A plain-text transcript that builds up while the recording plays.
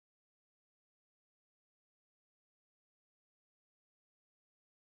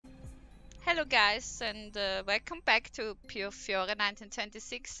Hello guys, and welcome back to Piofiore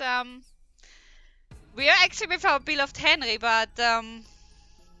 1926. We are actually with our beloved Henry, but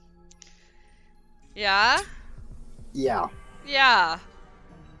yeah. Yeah.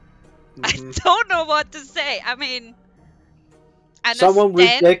 I don't know what to say. I mean, Someone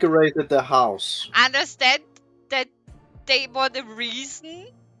redecorated the house. Understand that they want a reason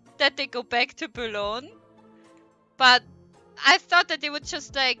that they go back to Boulogne, but I thought that they would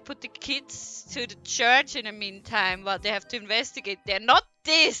just like put the kids to the church in the meantime while they have to investigate there. Not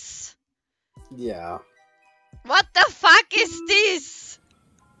this! Yeah. What the fuck is this?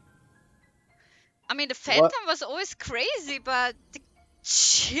 I mean, the Phantom was always crazy, but the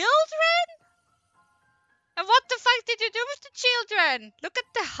children? And what the fuck did you do with the children? Look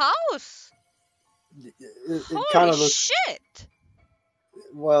at the house! It kind of looks... shit!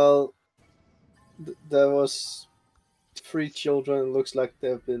 Well, there was 3 children. It looks like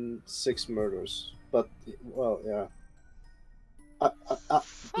there have been 6 murders. But, well, yeah.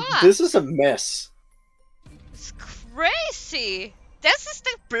 This is a mess. It's crazy! This is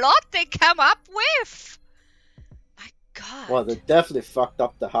the plot they come up with! My god. Well, they definitely fucked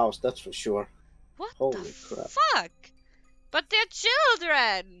up the house, that's for sure. What Holy the crap. fuck? But they're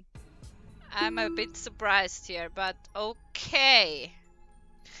children! I'm a bit surprised here, but okay.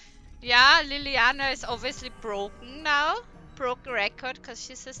 Yeah, Lilliana is obviously broken now. Broke record, because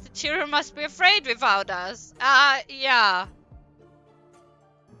she says the children must be afraid without us. Yeah.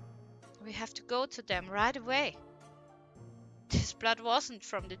 We have to go to them right away. This blood wasn't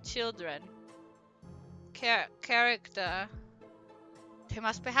from the children. Character. They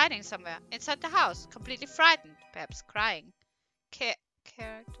must be hiding somewhere. Inside the house. Completely frightened. Perhaps crying. Character.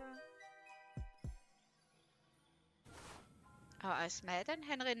 Oh, I smiled and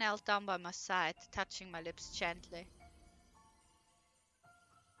Henry knelt down by my side, touching my lips gently.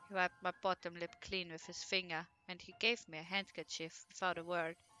 He wiped my bottom lip clean with his finger, and he gave me a handkerchief without a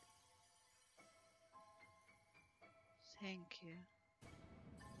word. Thank you.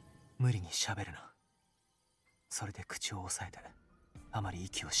 無理に喋るな。それで口を押さえて、あまり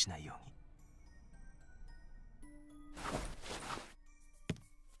息をしないように。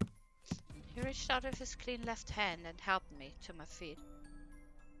He reached out with his clean left hand and helped me to my feet.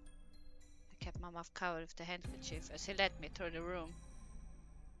 I kept my mouth covered with the handkerchief as he led me through the room.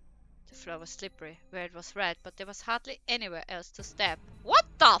 The floor was slippery where it was red, but there was hardly anywhere else to step. What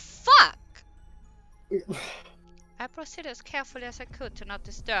the fuck? I proceeded as carefully as I could to not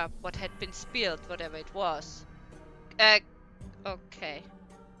disturb what had been spilled, whatever it was. Okay.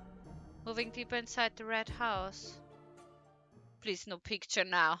 Moving deeper inside the red house. Please, no picture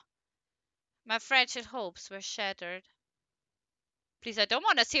now. My fragile hopes were shattered. Please, I don't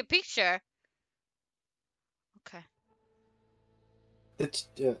want to see a picture. Okay. It's...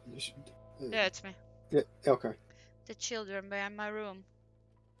 Yeah, it's me. Yeah, okay. The children were in my room.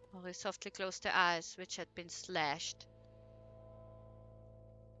 Henri softly closed their eyes, which had been slashed.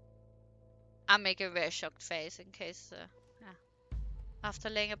 I make a very shocked face in case... yeah. After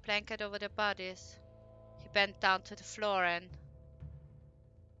laying a blanket over their bodies, he bent down to the floor and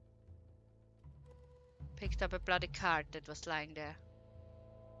picked up a bloody card that was lying there.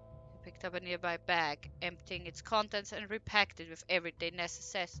 He picked up a nearby bag, emptying its contents and repacked it with everyday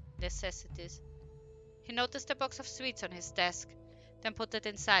necessities. He noticed a box of sweets on his desk, then put it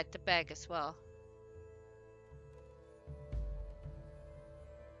inside the bag as well.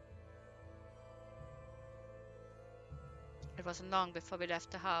 It wasn't long before we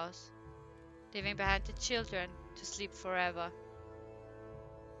left the house, leaving behind the children to sleep forever.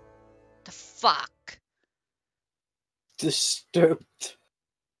 The fuck? Disturbed.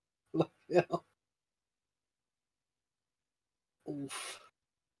 Yeah. Oof.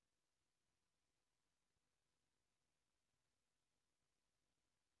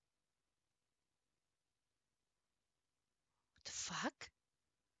 What the fuck?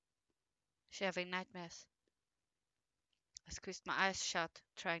 Is she having nightmares? I squeezed my eyes shut,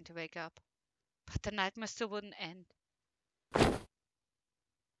 trying to wake up. But the nightmare still wouldn't end.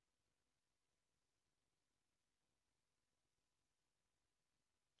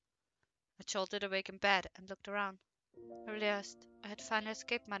 I jolted awake in bed and looked around. I realized I had finally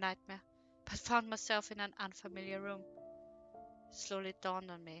escaped my nightmare, but found myself in an unfamiliar room. It slowly dawned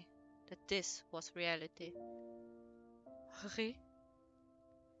on me that this was reality. Henri?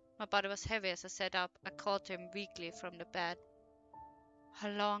 My body was heavy as I sat up. I called to him weakly from the bed. How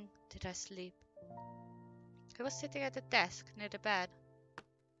long did I sleep? He was sitting at the desk near the bed.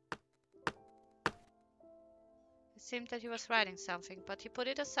 It seemed that he was writing something, but he put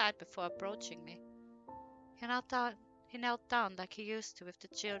it aside before approaching me. He knelt down like he used to with the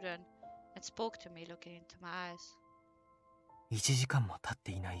children, and spoke to me, looking into my eyes. 1時間も経っ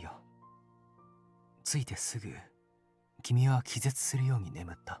ていないよ。着いてすぐ、君は気絶するように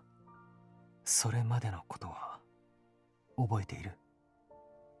眠った。それまでのことは覚えている？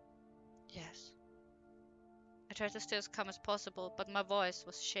 Yes. I tried to stay as calm as possible, but my voice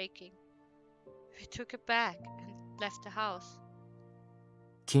was shaking. We took a bag and left the house.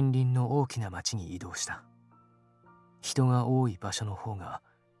 近隣の大きな町に移動した。人が多い場所の方が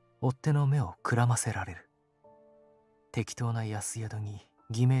追っ手の目をくらませられる。適当な安宿に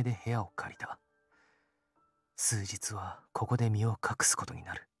偽名で部屋を借りた。数日はここで身を隠すことに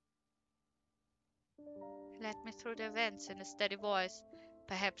なる。He led me through the events in a steady voice,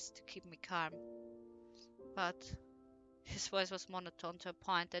 perhaps to keep me calm. But his voice was monotone to a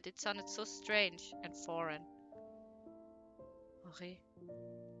point that it sounded so strange and foreign. Henri.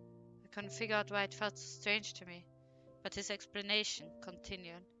 I couldn't figure out why it felt so strange to me, but his explanation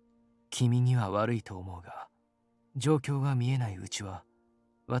continued. 君には悪いと思うが、状況が見えないうちは、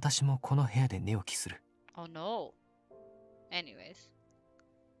私もこの部屋で寝起きする。Oh no. Anyways.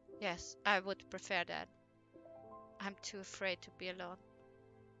 Yes, I would prefer that. I'm too afraid to be alone.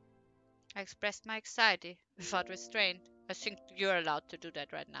 I expressed my anxiety without restraint. I think you're allowed to do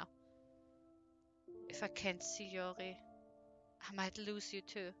that right now. If I can't see you, Henri, I might lose you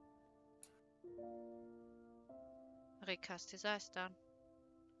too. Henri cast his eyes down.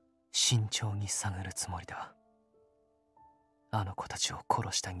 慎重に探るつもりだ。あの子たちを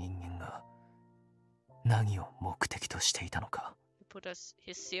殺した人間が何を目的としていたのか。He put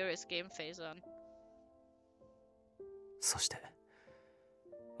his serious game face on. そして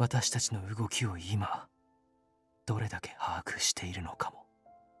私たちの動きを今どれだけ把握しているのかも。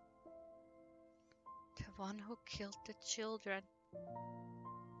The one who killed the children.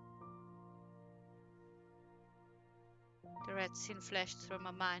 The red scene flashed through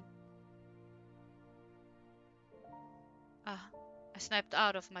my mind. I snapped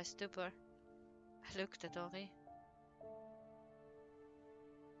out of my stupor. I looked at Henri.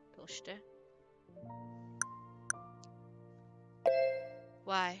 どうして?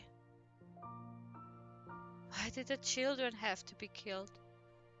 Why? Why did the children have to be killed?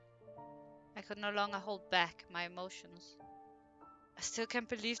 I could no longer hold back my emotions. I still can't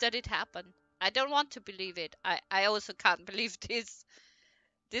believe that it happened. I don't want to believe it. I also can't believe this.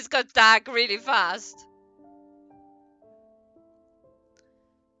 This got dark really fast.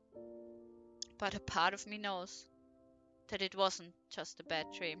 But a part of me knows that it wasn't just a bad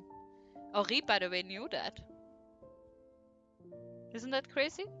dream. Henri, by the way, knew that. Isn't that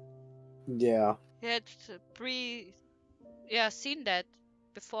crazy? Yeah. He had seen that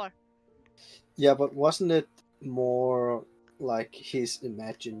before. Yeah, but wasn't it more like his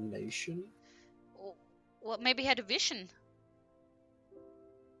imagination? Well, maybe he had a vision.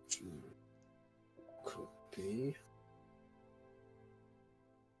 Could be.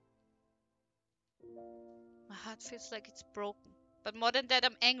 My heart feels like it's broken. But more than that,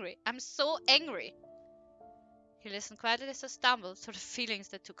 I'm angry. I'm so angry. He listened quietly as I stumbled through the feelings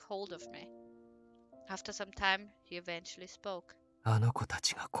that took hold of me. After some time, he eventually spoke. あの子た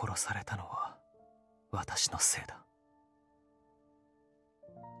ちが殺されたのは私のせいだ。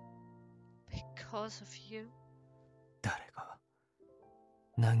Because of you? 誰が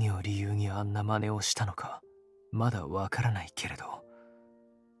何を理由にあんな真似をしたのかまだわからないけれど、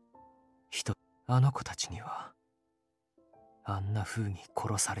あの子たちにはあんな風に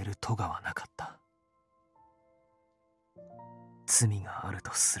殺される咎はなかった。罪がある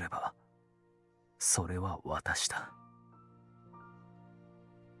とすればそれは私だ。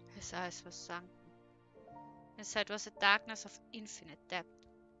His eyes were sunken. Inside was a darkness of infinite depth.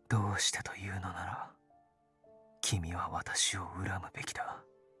 どうしてというのなら、君は私を恨むべきだ。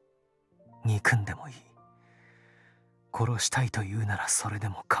憎んでもいい。殺したいというならそれで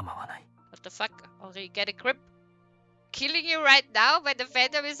も構わない。What the fuck? Henri, get a grip. Killing you right now when the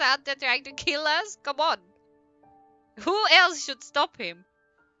Phantom is out there trying to kill us? Come on. Who else should stop him?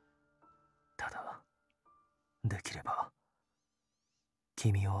 ただ、できれば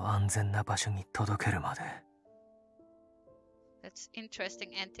君を安全な場所に届けるまで。That's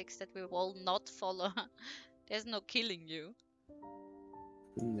interesting antics that we will not follow. There's no killing you.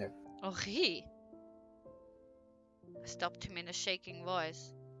 No. Henri! I stopped him in a shaking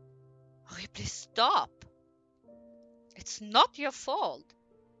voice. Henri, please stop! It's not your fault.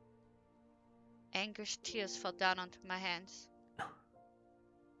 Anguished tears fell down onto my hands.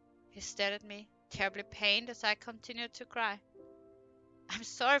 He stared at me, terribly pained as I continued to cry. I'm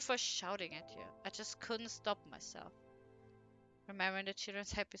sorry for shouting at you. I just couldn't stop myself. Remembering the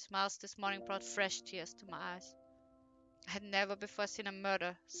children's happy smiles this morning brought fresh tears to my eyes. I had never before seen a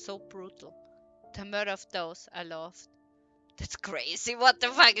murder so brutal. The murder of those I loved. That's crazy. What the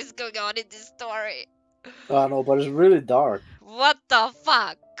fuck is going on in this story? I know, but it's really dark. What the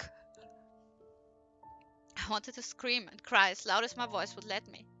fuck? I wanted to scream and cry as loud as my voice would let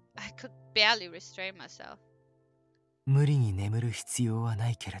me. I could barely restrain myself. 無理に眠る必要はな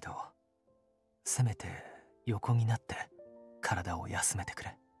いけれど、せめて横になって体を休めてく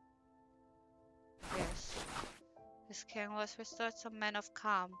れ。Yes. His canvas restored some man of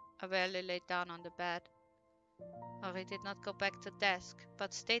calm. I barely lay down on the bed. Henri did not go back to desk,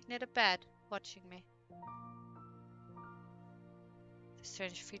 but stayed near the bed, watching me. The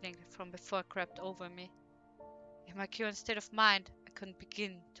strange feeling from before crept over me. In my current state of mind, I couldn't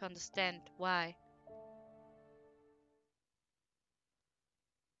begin to understand why.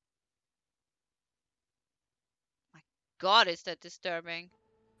 My God, is that disturbing?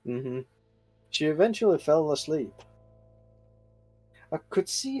 She eventually fell asleep. I could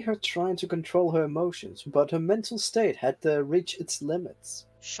see her trying to control her emotions, but her mental state had reached its limits.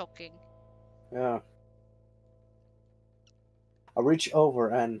 Shocking. Yeah. I reached over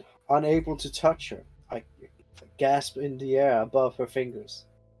and, unable to touch her, I gasped in the air above her fingers.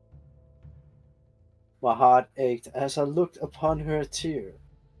 My heart ached as I looked upon her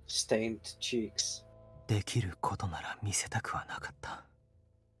tear-stained cheeks. できることなら見せたくはなかった。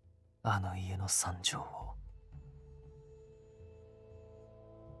あの家の惨状を。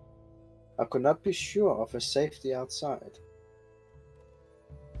I could not be sure of her safety outside.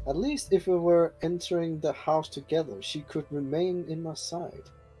 At least if we were entering the house together, she could remain in my side.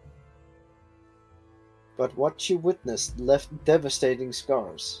 But what she witnessed left devastating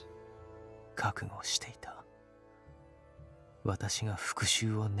scars. 覚悟していた。私が復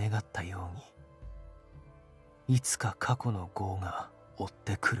讐を願ったように、いつか過去の業が追っ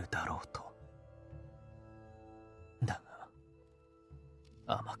てくるだろうと。だ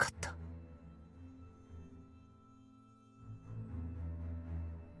が、甘かった。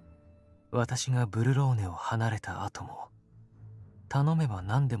私がブルローネを離れた後も、頼めば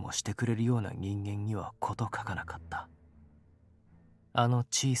何でもしてくれるような人間には事欠かなかった。あの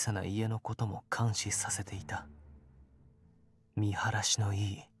小さな家のことも監視させていた。見晴らしのい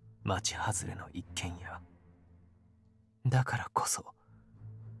い町外れの一軒家。だからこそ、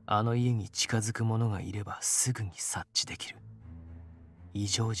あの家に近づく者がいればすぐに察知できる。異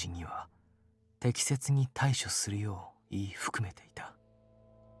常時には適切に対処するよう言い含めていた。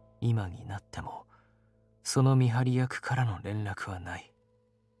今になってもその見張り役からの連絡はない。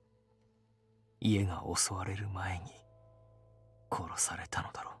家が襲われる前に殺された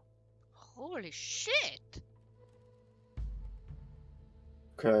のだろう。 Holy shit!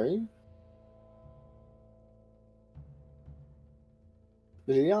 Okay.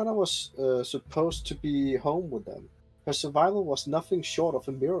 Lilliana was supposed to be home with them. Her survival was nothing short of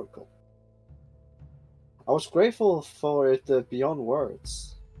a miracle. I was grateful for it beyond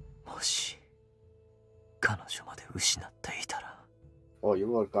words. もし彼女まで失っていたら。 Oh, you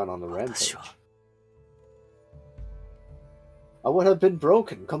would have gone on the rampage. 私は I would have been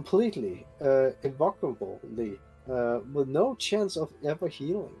broken completely, irrevocably, with no chance of ever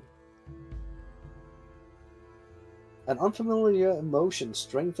healing. An unfamiliar emotion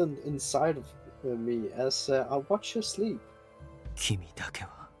strengthened inside of me as I watched her sleep. 君だけ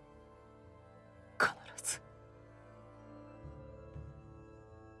は必ず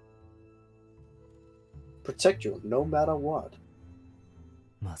Protect you no matter what.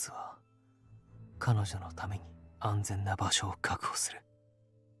 まずは彼女のために安全な場所を確保する。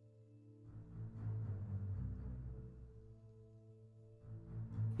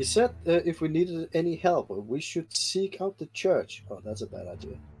He said if we needed any help, we should seek out the church. Oh, that's a bad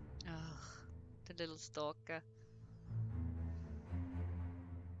idea. Ugh, the little stalker.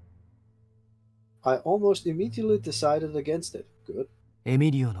 I almost immediately decided against it. Good. エミ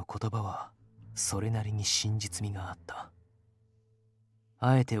リオの言葉はそれなりに真実味があった。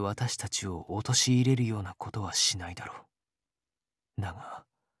あえて私たちを陥れるようなことはしないだろう。だが、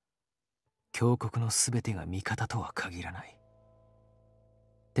峡谷のすべてが味方とは限らない。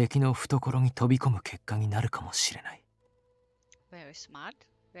敵の懐に飛び込む結果になるかもしれない。Very smart,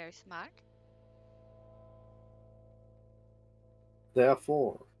 very smart.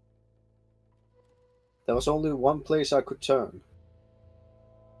 Therefore, there was only one place I could turn.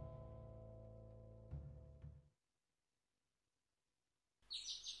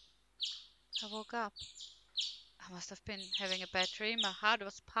 I woke up. I must have been having a bad dream. My heart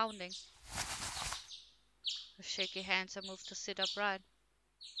was pounding. With shaky hands, I moved to sit upright.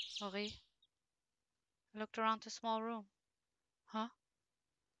 Henri. I looked around the small room. Huh?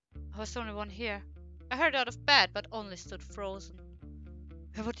 I was the only one here. I hurried out of bed, but only stood frozen.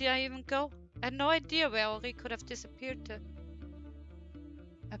 Where would I even go? I had no idea where Henri could have disappeared to.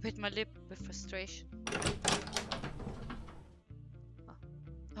 I bit my lip with frustration.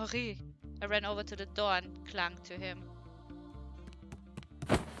 Oh, Henri! I ran over to the door and clung to him.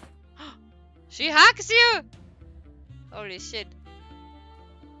 She hugs you! Holy shit.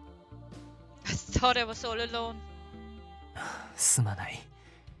 I thought I was all alone. すまない。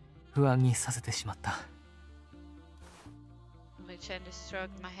不安にさせてしまった。Henri gently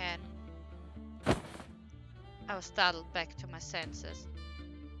stroked my hand. I was startled back to my senses.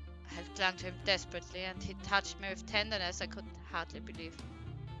 I had clung to him desperately, and he touched me with tenderness I could hardly believe.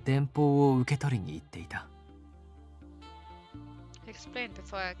 電報を受け取りに行っていた。He explained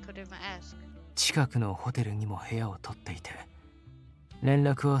before I could even ask. 近くのホテルにも部屋を取っていて、連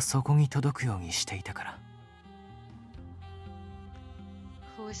絡はそこに届くようにしていたから。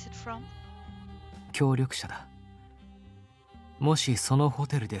Who is it from? 協力者だ。もしそのホ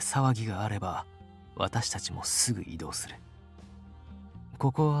テルで騒ぎがあれば、私たちもすぐ移動する。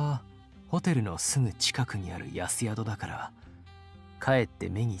ここはホテルのすぐ近くにある安宿だから、かえって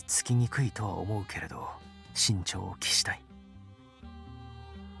目につきにくいとは思うけれど、慎重を期したい。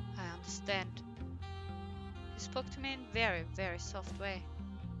I understand. He spoke to me in very, very soft way.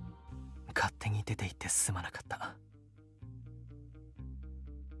 勝手に出て行ってすまなかった。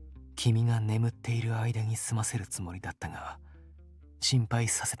君が眠っている間に済ませるつもりだったが、心配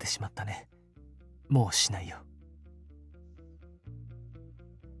させてしまったね。もうしないよ。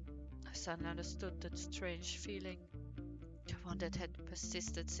I suddenly understood that strange feeling. The one that had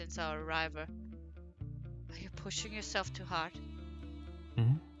persisted since our arrival. Are you pushing yourself too hard?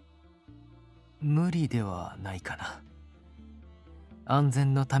 無理ではないかな。安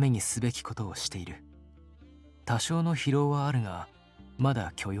全のためにすべきことをしている。多少の疲労はあるが、ま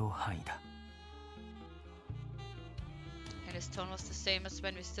だ許容範囲だ。And his tone was the same as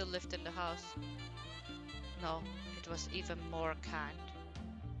when we still lived in the house. No, it was even more kind.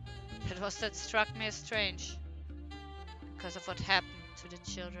 It was that struck me as strange. Because of what happened to the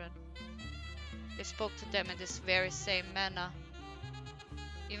children. He spoke to them in this very same manner.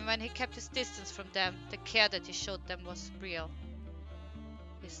 Even when he kept his distance from them, the care that he showed them was real.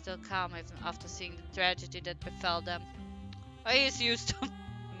 He's still calm even after seeing the tragedy that befell them. Oh, he's used to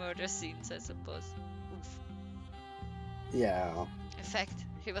murder scenes, I suppose. Oof. Yeah. In fact,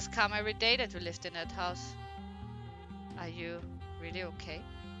 he was calm every day that we lived in that house. Are you really okay?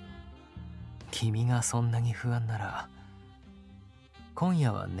 君がそんなに不安なら、今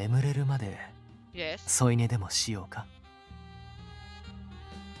夜は眠れるまで Yes. 添い寝でもしようか。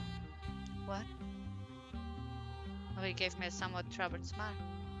What? Henri gave me a somewhat troubled smile.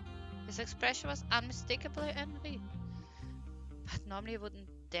 His expression was unmistakably Henri. But normally he wouldn't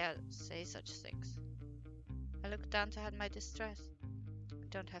dare say such things. I looked down to hide my distress. We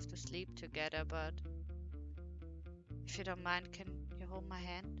don't have to sleep together, but if you don't mind, can you hold my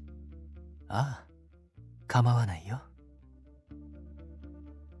hand? ああ、構わないよ。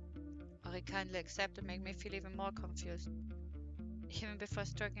Henri kindly accepted, making me feel even more confused. Even before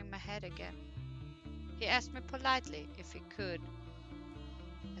stroking my head again. He asked me politely if he could,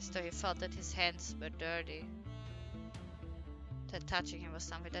 as though he felt that his hands were dirty. That touching him was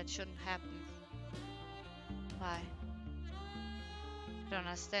something that shouldn't happen. Why? I don't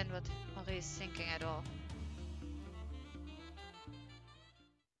understand what Henri is thinking at all.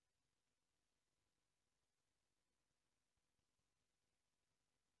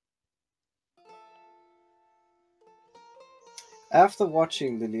 After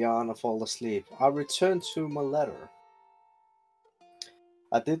watching Lilliana fall asleep, I returned to my letter.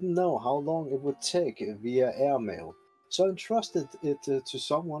 I didn't know how long it would take via airmail, so I entrusted it to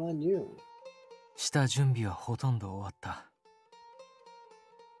someone I knew. 下準備はほとんど終わった。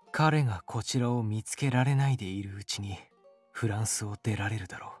彼がこちらを見つけられないでいるうちにフランスを出られる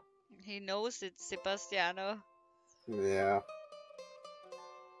だろう。He knows it, Sebastiano. Yeah.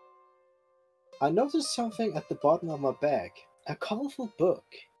 I noticed something at the bottom of my bag. A colorful book.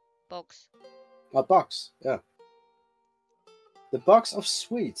 Box. A box, yeah. The box of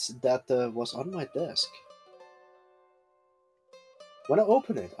sweets that was on my desk. When I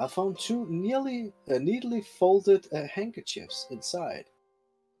opened it, I found two neatly folded handkerchiefs inside.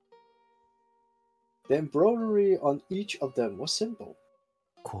 The embroidery on each of them was simple.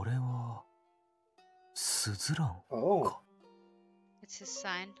 これはスズラン Oh. か。It's his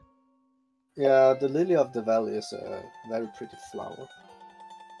sign. Yeah, the lily of the valley is a very pretty flower.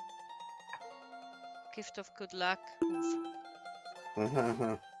 Gift of good luck. Oof.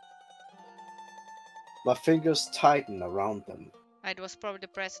 My fingers tightened around them. It was probably the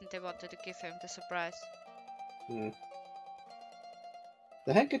present they wanted to give him, the surprise.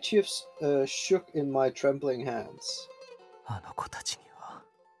 The handkerchiefs shook in my trembling hands. あの子たちには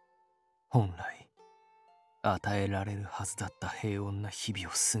本来与えられるはずだった平穏な日々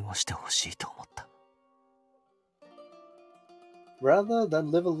を過ごしてほしいと思った。Rather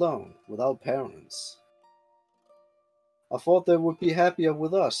than live alone without parents, I thought they would be happier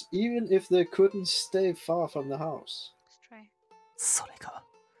with us, even if they couldn't stay far from the house. それが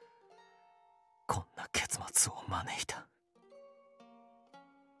こんな結末を招いた。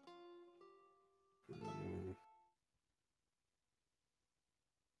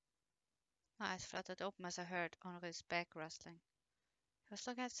My eyes fluttered open as I heard Henri's back rustling. He was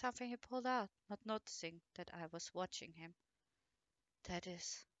looking at something he pulled out, not noticing that I was watching him. That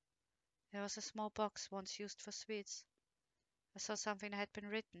is, there was a small box once used for sweets. I saw something that had been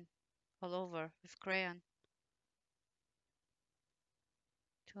written all over with crayon.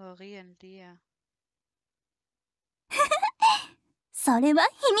 To Henri and Leah. それは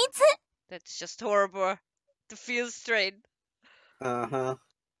秘密。 That's just horrible. To feel strained.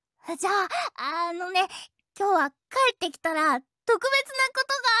 じゃあ、今日は帰ってきたら特別なこ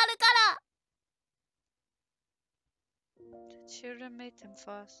とがあるから。The children made them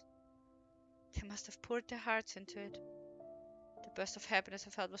for us. They must have poured their hearts into it. The burst of happiness I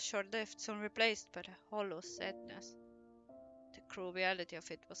felt was short-lived, soon replaced by a hollow sadness. The cruel reality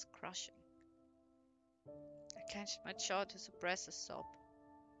of it was crushing. I clenched my jaw to suppress a sob.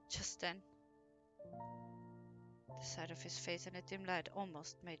 Just then, the sight of his face in the dim light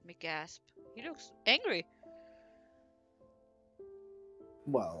almost made me gasp. He looks angry.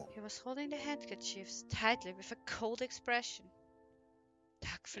 Well, He was holding the handkerchiefs tightly with a cold expression.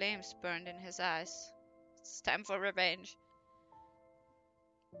 Dark flames burned in his eyes. It's time for revenge.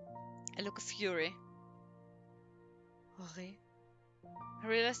 A look of fury. Henri. I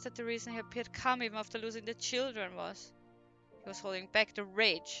realized that the reason he appeared calm even after losing the children was he was holding back the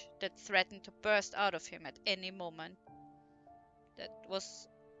rage that threatened to burst out of him at any moment. That was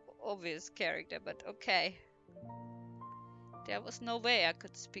obvious character, but okay. There was no way I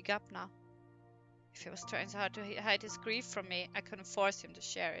could speak up now. If he was trying so hard to hide his grief from me, I couldn't force him to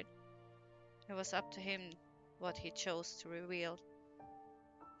share it. It was up to him what he chose to reveal.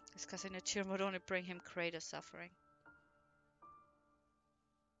 Discussing the children would only bring him greater suffering.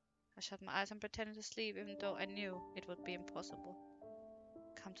 I shut my eyes and pretended to sleep, even though I knew it would be impossible.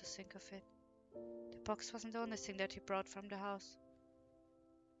 Come to think of it, the box wasn't the only thing that he brought from the house.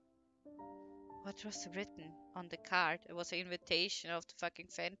 What was written on the card? It was an invitation of the fucking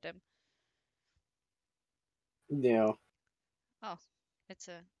Phantom. yeah. Oh, I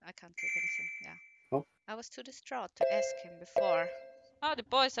can't take anything, yeah. Oh. I was too distraught to ask him before. Oh, the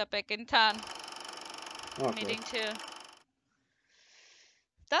boys are back in town. Okay. Meeting too.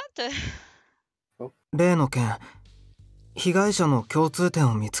 Dante. 例の件、被害者の共通点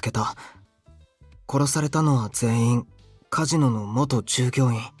を見つけた。殺されたのは全員カジノの元従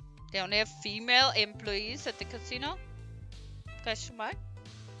業員。They only have female employees at the casino? Question mark?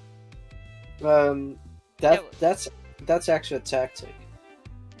 That's actually a tactic.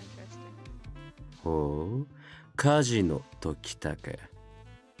 Interesting. ほう、カジノときたか。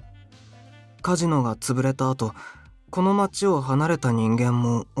カジノが潰れた後、この町を離れた人間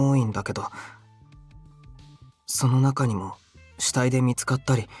も多いんだけど、その中にも死体で見つかっ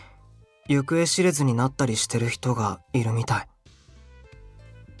たり、行方知れずになったりしてる人がいるみたい。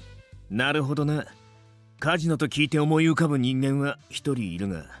なるほどな。カジノと聞いて思い浮かぶ人間は一人いる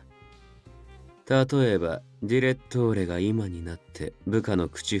が。例えばディレットーレが今になって部下の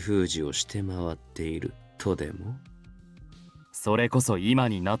口封じをして回っているとでも。それこそ今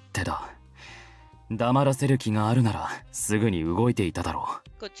になってだ。黙らせる気があるならすぐに動いていただろ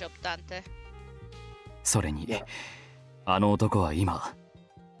う。Good job, Dante. それに、あの男は今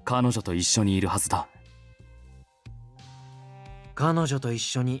彼女と一緒にいるはずだ。彼女と一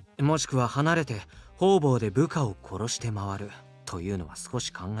緒に、もしくは離れて方々で部下を殺して回るというのは少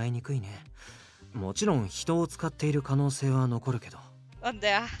し考えにくいね。もちろん人を使っている可能性は残るけど。On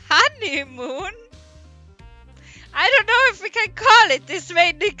their honeymoon? I don't know if we can call it this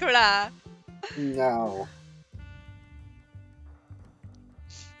way, Nicola. No.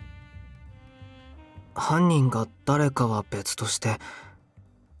 犯人が誰かは別として、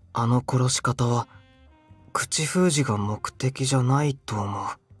あの殺し方は口封じが目的じゃないと思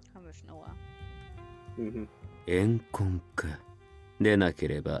う。怨恨か。でなけ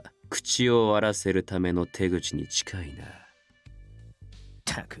れば口を割らせるための手口に近いな。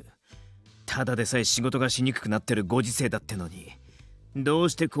たく、ただでさえ仕事がしにくくなってるご時世だってのに、どう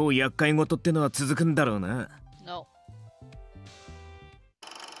してこう厄介事ってのは続くんだろうな。No.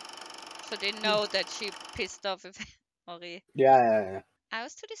 So they know that she pissed off with Henri. Yeah. I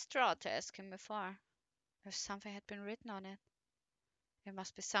was too distraught to ask him before. If something had been written on it. It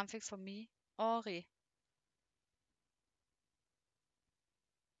must be something for me, Henri.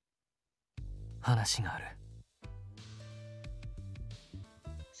 話がある。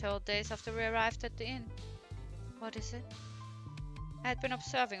 Several days after we arrived at the inn. What is it? I had been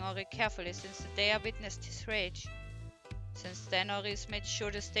observing Henri carefully since the day I witnessed his rage. Since then, Henri's made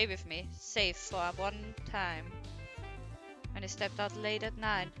sure to stay with me, safe for one time. When he stepped out late at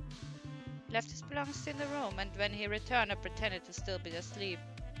night, he left his belongings in the room, and when he returned, I pretended to still be asleep.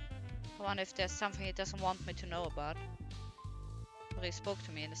 I wonder if there's something he doesn't want me to know about. Henri spoke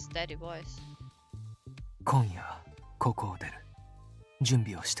to me in a steady voice. 今夜ここを出る。準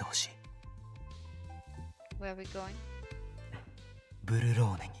備をしてほしい。 Where are we going? ブルロ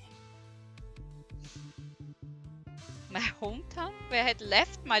ーネに。 My hometown? Where I had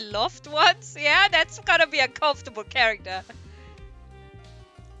left my loved ones? Yeah, that's gonna be a comfortable character.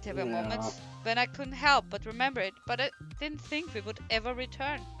 There were moments when I couldn't help but remember it, but I didn't think we would ever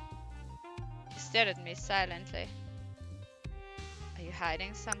return. He stared at me silently. Are you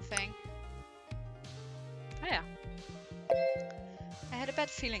hiding something? Oh yeah. I had a bad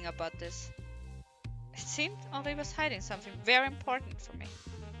feeling about this. It seemed Henri was hiding something very important for me.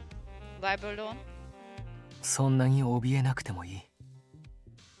 Why Berlin? そんなに怯えなくてもいい。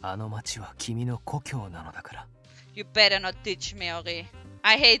あの町は君の故郷なのだから。 You better not ditch me, Henri.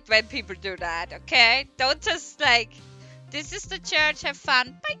 I hate when people do that, okay? Don't just like, this is the church, have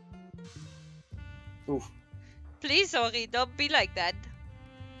fun, bye. Oof. Please, Henri, don't be like that.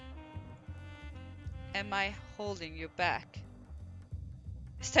 Am I holding you back?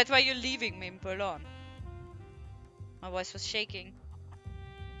 Is that why you're leaving me in Berlin? My voice was shaking.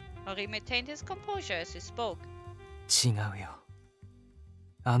 Henri maintained his composure as he spoke. 違うよ。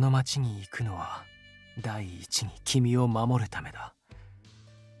あの町に行くのは第一に君を守るためだ。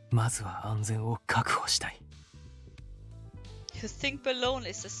まずは安全を確保したい。You think Berlin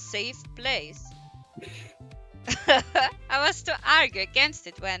is a safe place? I was to argue against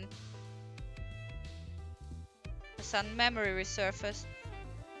it when a sudden memory resurfaced.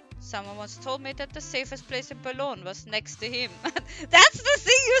 Someone once told me that the safest place in Berlin was next to him. That's the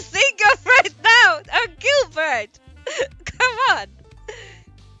thing you think of right now! Oh, Gilbert! Come on!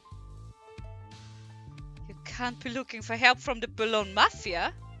 You can't be looking for help from the Berlin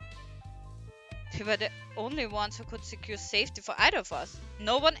Mafia. We were the only ones who could secure safety for either of us.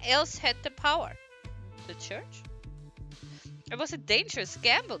 No one else had the power. The church? It was a dangerous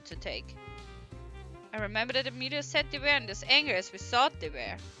gamble to take. I remember that Emilio said they weren't as angry as we thought they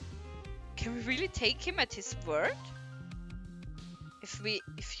were. Can we really take him at his word?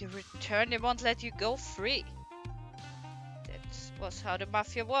 If you return, they won't let you go free. That was how the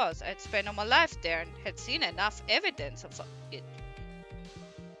Mafia was. I had spent all my life there and had seen enough evidence of it.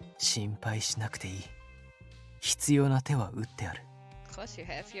 心配しなくていい。必要な手は打ってある。 Of course you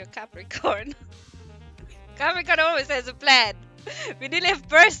have. You're Capricorn. Capricorn always has a plan. We nearly have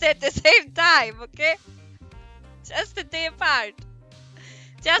birthday at the same time, okay? Just a day apart.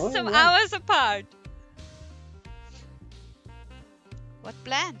 Just some hours apart. What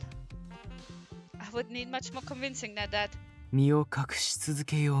plan? I would need much more convincing than that. 身を隠し続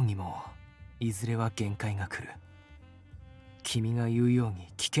けようにもいずれは限界が来る。君が言うように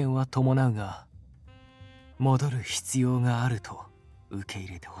危険は伴うが、戻る必要があると受け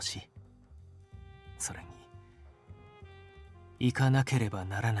入れてほしい。それに、行かなければ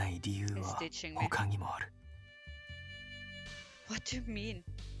ならない理由は他にもある。What do you mean?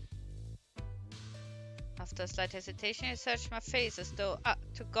 After a slight hesitation, I searched my face as though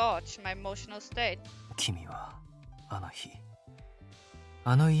to gauge my emotional state. 君はあの日、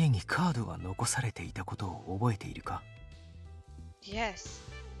あの家にカードが残されていたことを覚えているか？ Yes.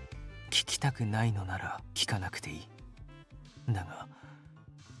 聞きたくないのなら聞かなくていい。だが、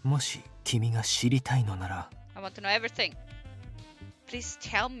もし君が知りたいのなら。I want to know everything. Please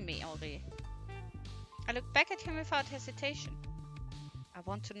tell me, Henri. I looked back at him without hesitation. I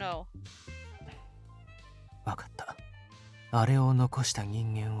want to know. わかった。あれを残した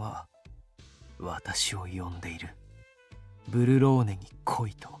人間は私を呼んでいる。ブルローネに来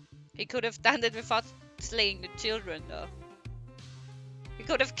いと。He could have done it without slaying the children, though. He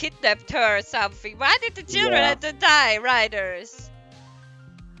could have kidnapped her or something. Why did the children have to die, riders?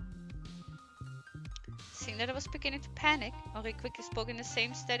 Seeing that I was beginning to panic, Henri quickly spoke in the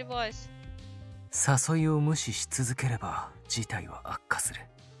same steady voice. 誘いを無視し続ければ事態は悪化する。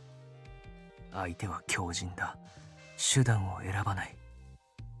相手は強靭だ。手段を選ばない。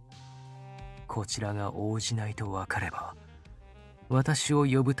こちらが応じないと分かれば、私を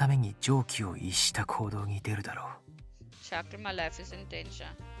呼ぶために常軌を逸した行動に出るだろう。Chocolate, my life is in danger.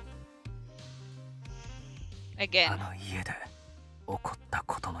 Again. あの家で起こった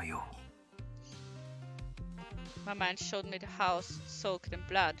ことのように。My mind showed me the house soaked in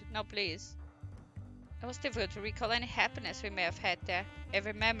blood. Now please. It was difficult to recall any happiness we may have had there.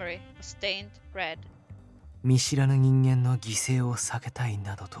 Every memory was stained red. 見知らぬ人間の犠牲を避けたい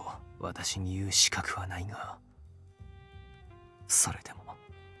などと私に言う資格はないが、それでも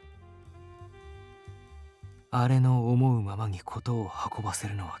あれの思うままに事を運ばせ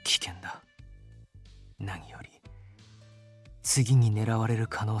るのは危険だ。何より次に狙われる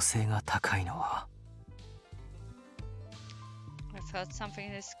可能性が高いのは。I felt something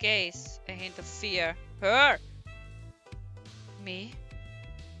in his gaze, a hint of fear. Her! Me?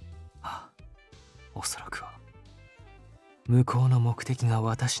 ああ、おそらくは向こうの目的が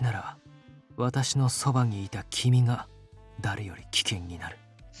私なら、私のそばにいた君が誰より危険になる。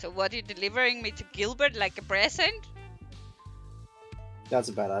So what, you delivering me to Gilbert like a present? That's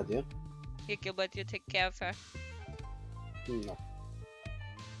a bad idea. Here, Gilbert, you take care of her. No.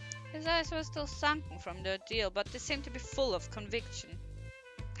 His eyes were still sunken from the ordeal, but they seemed to be full of conviction.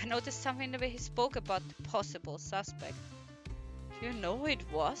 I noticed something in the way he spoke about the possible suspect. Do you know who it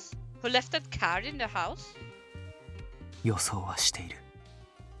was? Who left that card in the house? 予想はしている。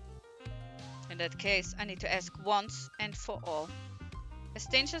In that case, I need to ask once and for all. As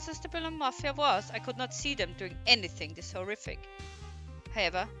dangerous as the Berlin Mafia was, I could not see them doing anything this horrific.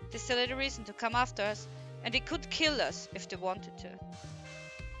 However, they still had a reason to come after us, and they could kill us if they wanted to.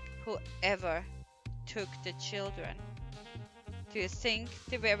 Whoever took the children. Do you think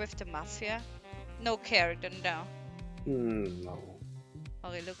they were with the Mafia? No character now. No.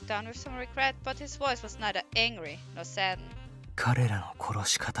 Henri looked down with some regret, but his voice was neither angry nor saddened. 彼らの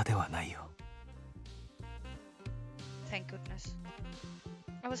殺し方ではないよ。Thank goodness.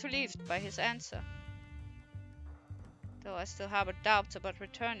 I was relieved by his answer. Though I still harbored doubts about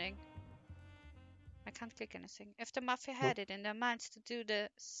returning. I can't click anything. If the Mafia had it in their minds to do the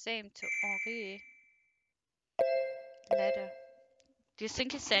same to Henri. Letter. Do you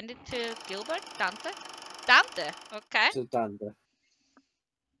think he sent it to Gilbert? Dante? Dante! Okay. To Dante.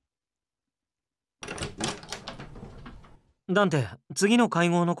 ダンテ、次の会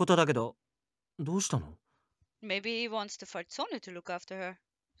合のことだけど、どうしたの？ Maybe he wants the Farzoni to look after her.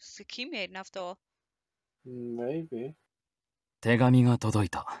 She's a key maiden after all. Maybe. 手紙が届い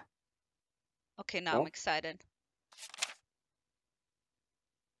た。Okay, now I'm Oh. excited.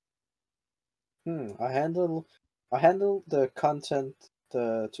 I handled the content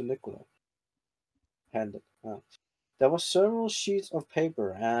to Nicola. Handed. There were several sheets of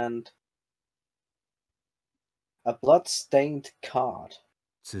paper and a blood-stained card.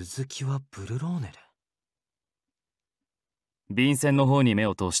 続きはブルローネで。便箋の方に目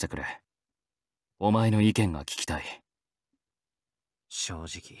を通してくれ。お前の意見が聞きたい。正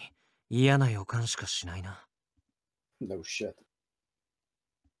直、嫌な予感しかしないな。No shit.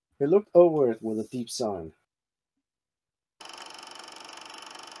 He looked over it with a deep sigh.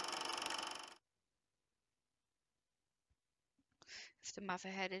 If the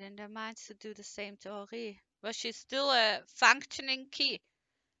Mafia had it in their minds to do the same to Henri, was she still a functioning key?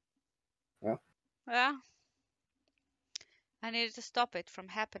 Yeah. Yeah. I needed to stop it from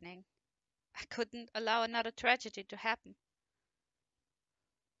happening. I couldn't allow another tragedy to happen.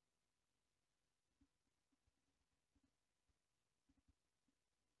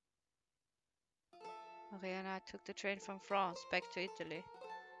 Henri and I took the train from France back to Italy.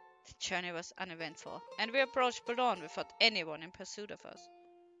 The journey was uneventful, and we approached Boulogne without anyone in pursuit of us.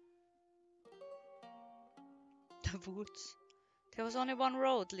 The woods. There was only one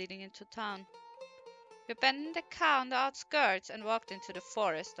road leading into town. We abandoned the car on the outskirts and walked into the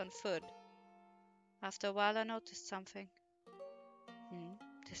forest on foot. After a while I noticed something.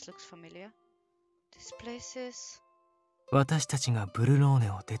 This looks familiar. This place is... 私たちがブルローネ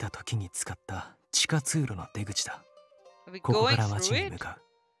を出た時に使った地下通路の出口だ。 Are we ここか going ら町 through に it? 向かう。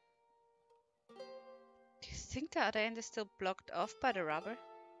Do you think the other end is still blocked off by the rubber?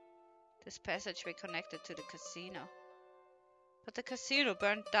 This passageway connected to the casino. But the casino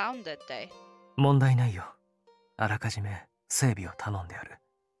burned down that day. 問題ないよ。あらかじめ整備を頼んである。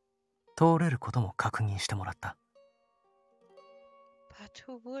通れることも確認してもらった。But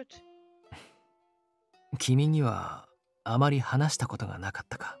who would? 君にはあまり話したことがなかっ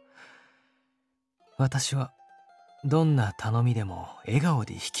たか。私はどんな頼みでも笑顔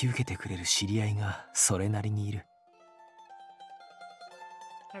で引き受けてくれる知り合いがそれなりにいる。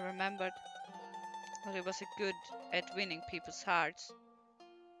I remembered. Well, he was good at winning people's hearts.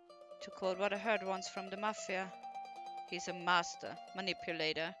 To quote what I heard once from the Mafia, He's a master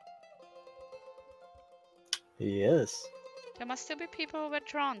manipulator. He is. There must still be people who were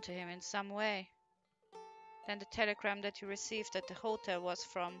drawn to him in some way. Then the telegram that you received at the hotel was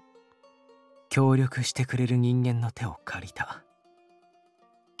from... 協力してくれる人間の手を借りた。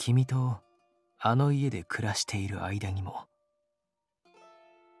君とあの家で暮らしている間にも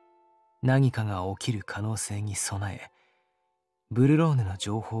何かが起きる可能性に備え、ブルローネの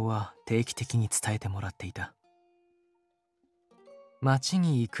情報は定期的に伝えてもらっていた。町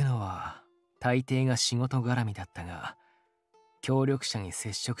に行くのは大抵が仕事絡みだったが、協力者に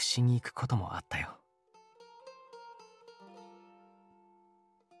接触しに行くこともあったよ。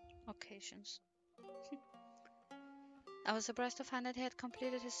Occasions. I was surprised to find that he had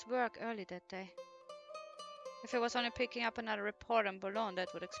completed his work early that day. If he was only picking up another report on Boulogne,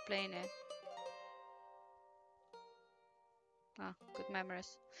 that would explain it. Ah, good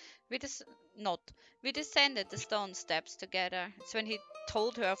memories. We descended the stone steps together. It's when he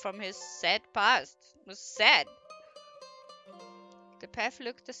told her from his sad past. It was sad. The path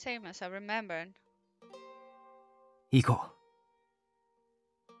looked the same as I remembered. 行こう。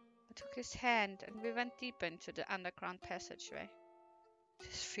I took his hand and we went deeper into the underground passageway.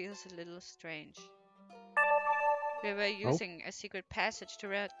 This feels a little strange. We were using a secret passage to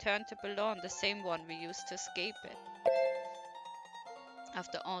return to Boulogne, the same one we used to escape it.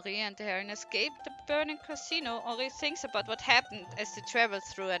 After Henri and the Heron escaped the burning casino, Henri thinks about what happened as they traveled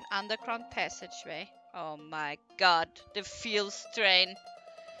through an underground passageway. Oh my god, the feel strain.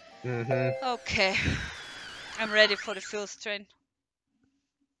 Okay, I'm ready for the feel strain.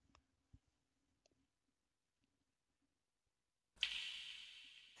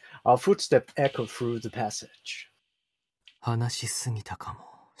 Our footsteps echo through the passage. 話しすぎたかも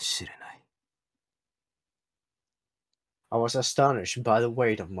しれない。I was astonished by the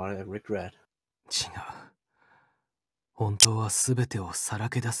weight of my regret. 違う。本当は全てをさら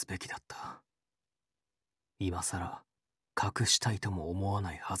け出すべきだった。今さら隠したいとも思わ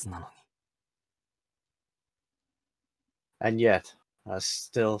ないはずなのに。And yet, I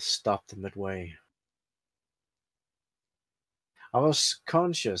still stopped midway. I was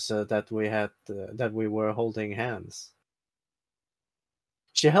conscious that we were holding hands.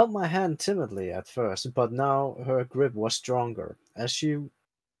 She held my hand timidly at first, but now her grip was stronger, as she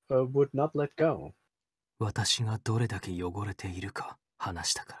would not let go. 私がどれだけ汚れているか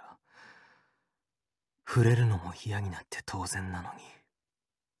話したから。触れるのも嫌になって当然なのに。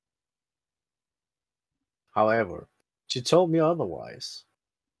However, she told me otherwise.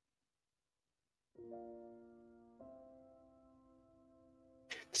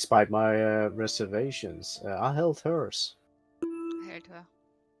 Despite my reservations, I held hers. I held her.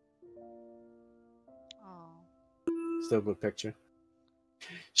 Oh. Still a good picture.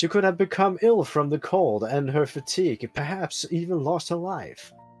 She could have become ill from the cold and her fatigue, perhaps even lost her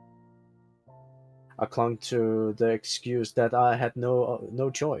life. I clung to the excuse that I had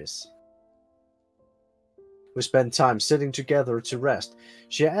no choice. We spent time sitting together to rest.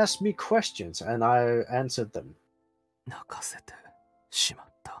 She asked me questions and I answered them. 泣かせてしまっ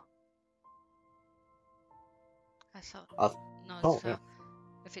た。I thought... No, Oh, so, yeah.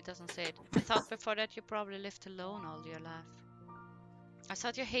 if he doesn't say it. I thought before that you probably lived alone all your life. I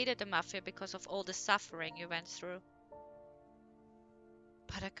thought you hated the Mafia because of all the suffering you went through.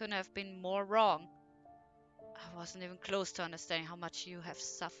 But I couldn't have been more wrong. I wasn't even close to understanding how much you have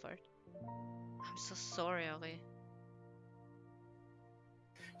suffered. I'm so sorry, Henri.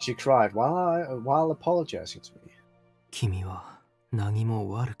 She cried while apologizing to me. 君は何も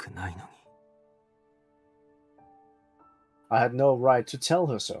悪くないのに。I had no right to tell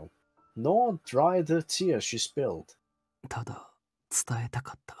her so, nor dry the tears she spilled. ただ伝えた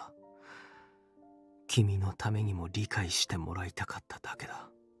かった。君のためにも理解してもらいたかっただけだ。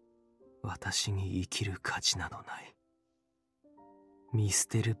私に生きる価値などない。見捨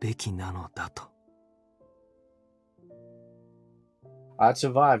てるべきなのだと。I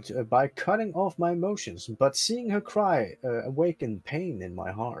survived by cutting off my emotions, but seeing her cry awakened pain in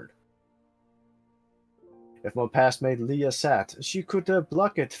my heart. If my past made Leah sad, she could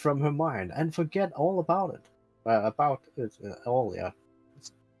block it from her mind and forget all about it. All, yeah.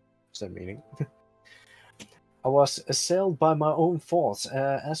 What's that meaning? I was assailed by my own thoughts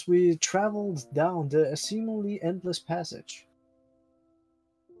as we traveled down the seemingly endless passage.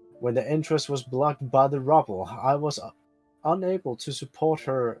 When the entrance was blocked by the rubble, I was unable to support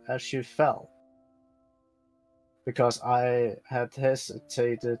her as she fell, because I had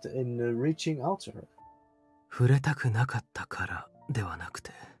hesitated in reaching out to her. 触れたくなかったからではなく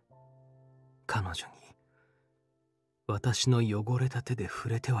て、彼女に私の汚れた手で触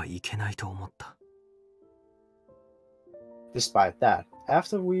れてはいけないと思った。Despite that,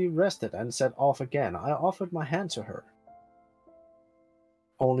 after we rested and set off again, I offered my hand to her.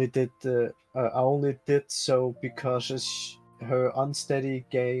 I only did so because her unsteady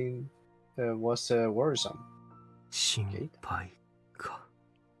gain was worrisome. 心配か。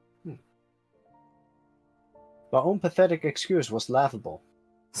 My own pathetic excuse was laughable.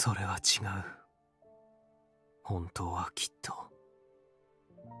 それは違う。本当はきっと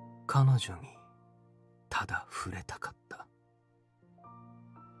彼女にただ触れたかった。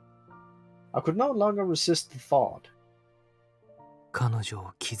I could no longer resist the thought. 彼女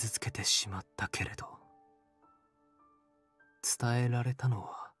を傷つけてしまったけれど、伝えられたの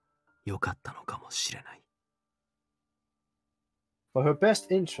は良かったのかもしれない。For her best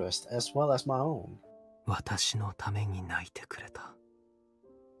interest as well as my own. 私のために泣いてくれた。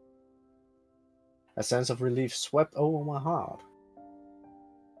A sense of relief swept over my heart.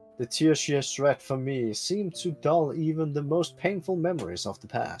 The tears she has shed for me seemed to dull even the most painful memories of the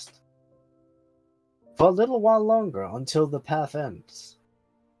past. For a little while longer until the path ends.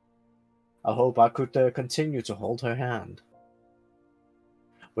 I hope I could continue to hold her hand.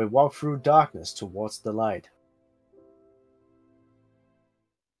 We walked through darkness towards the light.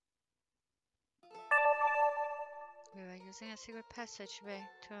 We were using a secret passageway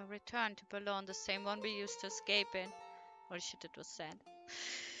to return to Boulogne, the same one we used to escape in. Holy shit, it was sad.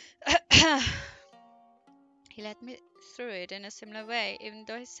 He led me through it in a similar way, even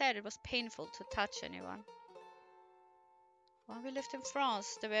though he said it was painful to touch anyone. While we lived in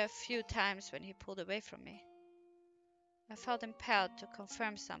France, there were a few times when he pulled away from me. I felt impelled to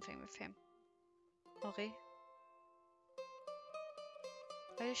confirm something with him. Henri,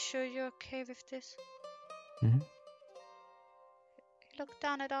 are you sure you're okay with this? Hmm? He looked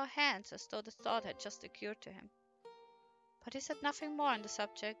down at our hands as though the thought had just occurred to him. But he said nothing more on the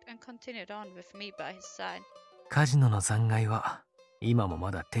subject and continued on with me by his side. カジノの残骸は今も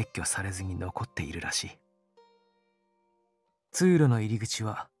まだ撤去されずに残っているらしい。通路の入り口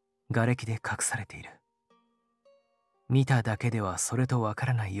は瓦礫で隠されている。見ただけではそれとわか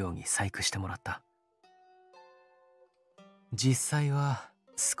らないように細工してもらった。実際は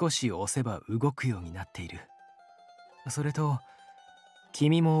少し押せば動くようになっている。それと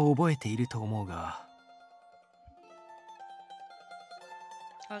君も覚えていると思うが。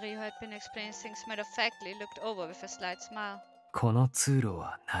Henri, who had been explaining things matter-of-factly, looked over with a slight smile. この通路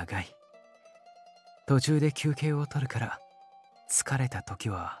は長い。途中で休憩を取るから疲れた時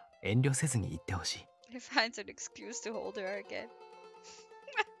は遠慮せずに行ってほしい。He finds an excuse to hold her again.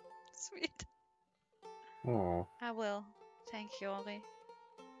 Sweet. Oh. I will. Thank you, Henri.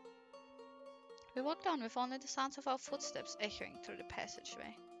 We walked on with only the sounds of our footsteps echoing through the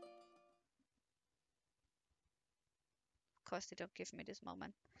passageway. Of course, they don't give me this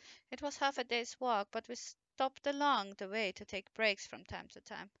moment. It was half a day's walk, but we stopped along the way to take breaks from time to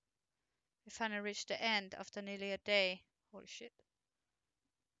time. We finally reached the end after nearly a day. Holy shit.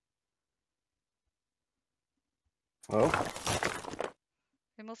 Oh.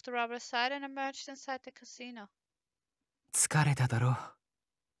 We moved to rubber aside and emerged inside the casino. 疲れただろ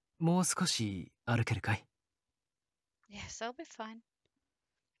う。もう少し歩けるかい？ Yes, I'll be fine.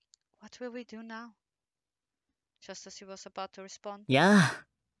 What will we do now? Just as he was about to respond. やあ、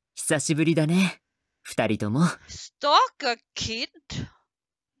久しぶりだね。二人とも。Stalker kid?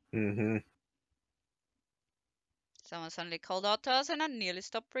 Mm-hmm. Someone suddenly called out to us and I nearly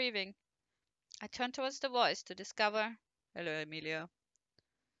stopped breathing. I turned towards the voice to discover... Hello, Emilio.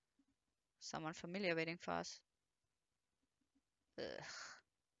 Someone familiar waiting for us. Ugh.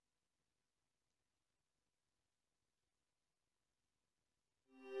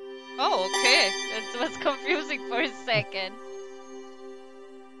 Oh, okay. That was confusing for a second.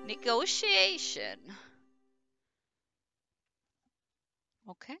 Negotiation.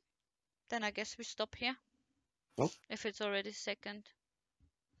 Okay. Then I guess we stop here. Oh. If it's already second.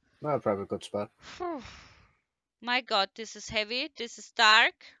 No, probably a good spot. My god, this is heavy. This is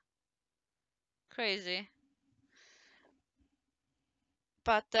dark. Crazy.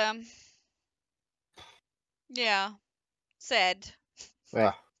 But, yeah. Sad.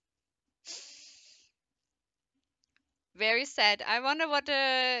 Yeah. Very sad. I wonder what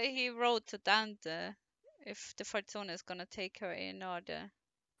he wrote to Dante. If the Fortuna is gonna take her in or the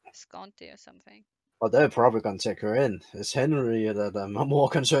Visconti or something. Well, they're probably gonna take her in. It's Henry that I'm more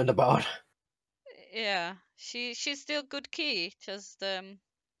concerned about. Yeah, she's still good key. Just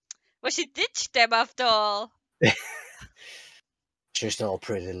well, she ditched them after all. She's still a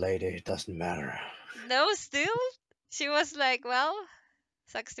pretty lady. It doesn't matter. No, still, she was like, well,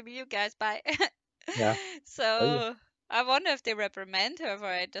 sucks to be you guys. Bye. Yeah. So I wonder if they reprimand her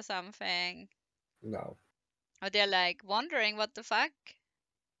for it or something. No. Or they're like wondering what the fuck.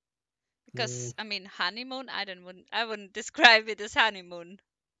 Because I mean, honeymoon. I wouldn't describe it as honeymoon.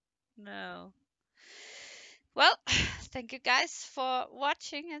 No. Well, thank you guys for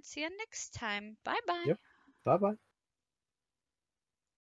watching and see you next time. Bye bye. Yep. Bye bye.